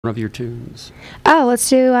of your tunes. Oh, let's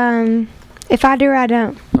do If I Do or I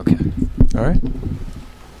Don't. Okay. All right.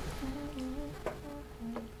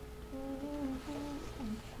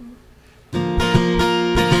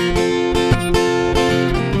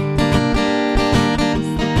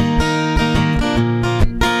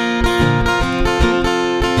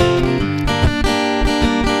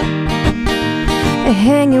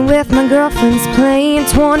 Hanging with my girlfriends, playing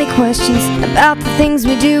 20 questions about the things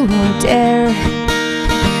we do or dare,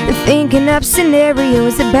 and thinking up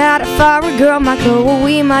scenarios about how far a girl might go, what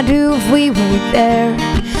we might do if we weren't there.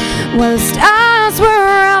 Well, the stars were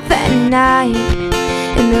out that night,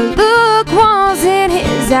 and the look was in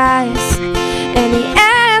his eyes, and he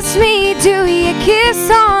asked me, do you kiss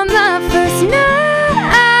on the first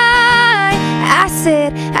night? I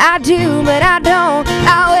said, I do, but I don't.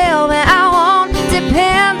 I will, but I won't.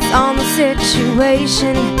 Depends on the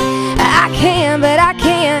situation. I can, but I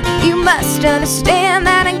can't. You must understand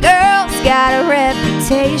that a girl's got a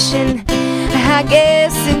reputation. I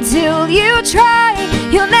guess until you try,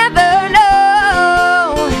 you'll never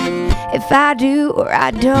know if I do or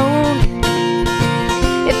I don't.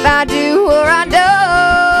 If I do or I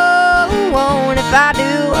don't. If I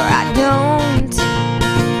do or I don't.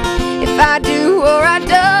 If I do or I don't.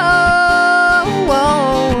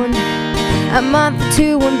 A month or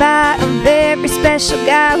two went by, a very special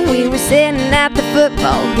guy. We were sitting at the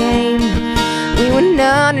football game. We were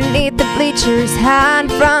underneath the bleachers,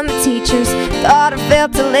 hiding from the teachers. Thought I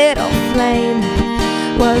felt a little flame.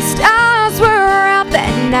 Well, the stars were out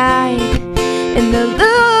that night, and the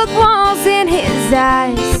look was in his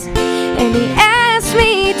eyes, and he asked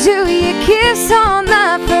me, do you kiss on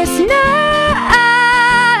the first night?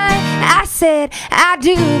 I said, I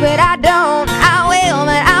do, but I don't. I will,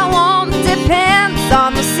 but I won't. Depends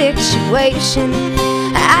on the situation.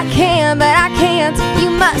 I can, but I can't. You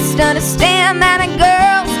must understand that a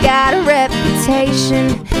girl's got a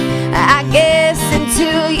reputation. I guess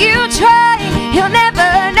until you try, you'll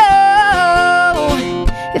never know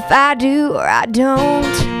if I do or I don't.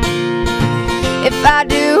 If I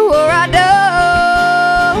do or I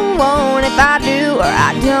don't. If I do or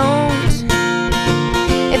I don't.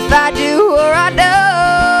 If I do or I don't.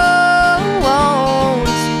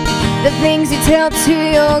 The things you tell to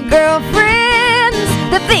your girlfriends,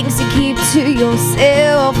 the things you keep to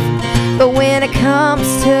yourself. But when it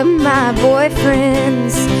comes to my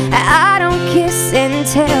boyfriends, I don't kiss and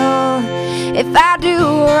tell. If I do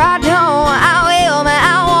or I don't, I will, but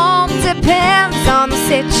I won't. Depends on the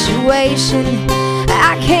situation.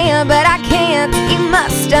 I can, but I can't. You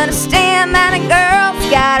must understand that a girl's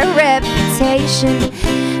got a reputation.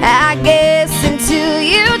 I guess until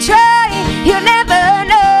you try, you'll never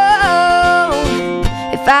know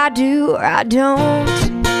if I do or I don't.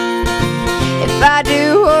 If I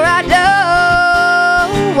do or I don't.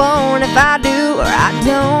 If I do or I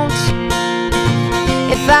don't.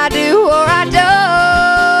 If I do or I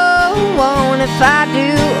don't. If I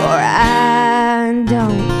do or I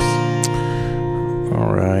don't.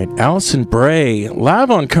 All right. Allison Bray, live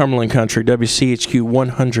on Cumberland Country, WCHQ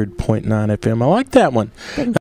 100.9 FM. I like that one.